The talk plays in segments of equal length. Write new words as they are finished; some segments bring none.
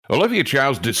Olivia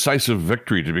Chow's decisive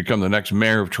victory to become the next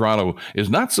mayor of Toronto is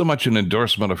not so much an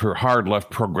endorsement of her hard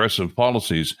left progressive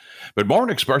policies, but more an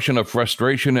expression of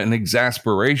frustration and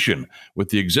exasperation with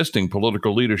the existing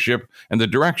political leadership and the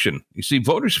direction. You see,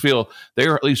 voters feel they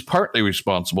are at least partly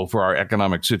responsible for our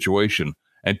economic situation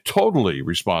and totally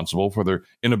responsible for their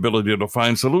inability to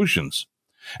find solutions.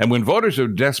 And when voters are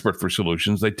desperate for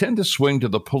solutions, they tend to swing to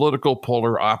the political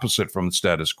polar opposite from the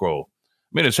status quo.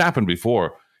 I mean, it's happened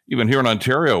before. Even here in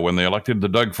Ontario, when they elected the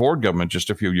Doug Ford government just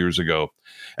a few years ago.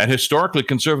 And historically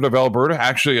conservative Alberta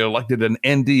actually elected an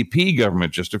NDP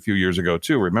government just a few years ago,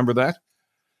 too. Remember that?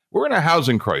 We're in a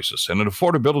housing crisis and an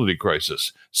affordability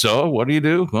crisis. So what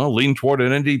do? Well, lean toward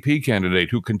an NDP candidate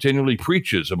who continually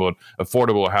preaches about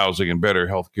affordable housing and better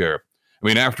health care. I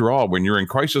mean, after all, when you're in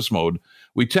crisis mode,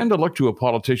 we tend to look to a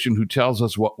politician who tells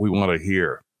us what we want to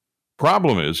hear.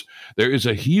 Problem is, there is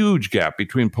a huge gap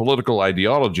between political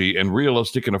ideology and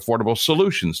realistic and affordable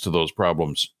solutions to those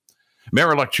problems.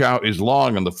 Mayor-elect Chow is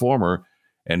long on the former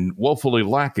and woefully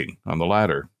lacking on the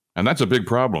latter. And that's a big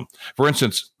problem. For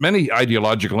instance, many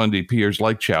ideological NDPers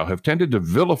like Chow have tended to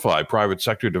vilify private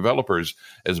sector developers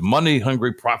as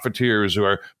money-hungry profiteers who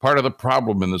are part of the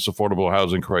problem in this affordable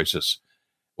housing crisis,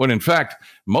 when in fact,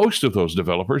 most of those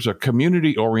developers are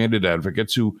community-oriented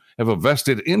advocates who have a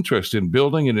vested interest in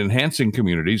building and enhancing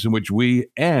communities in which we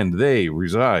and they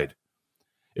reside.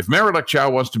 If Mayor-elect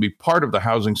Chow wants to be part of the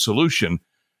housing solution,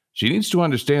 she needs to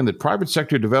understand that private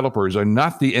sector developers are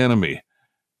not the enemy.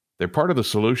 They're part of the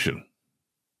solution.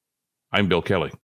 I'm Bill Kelly.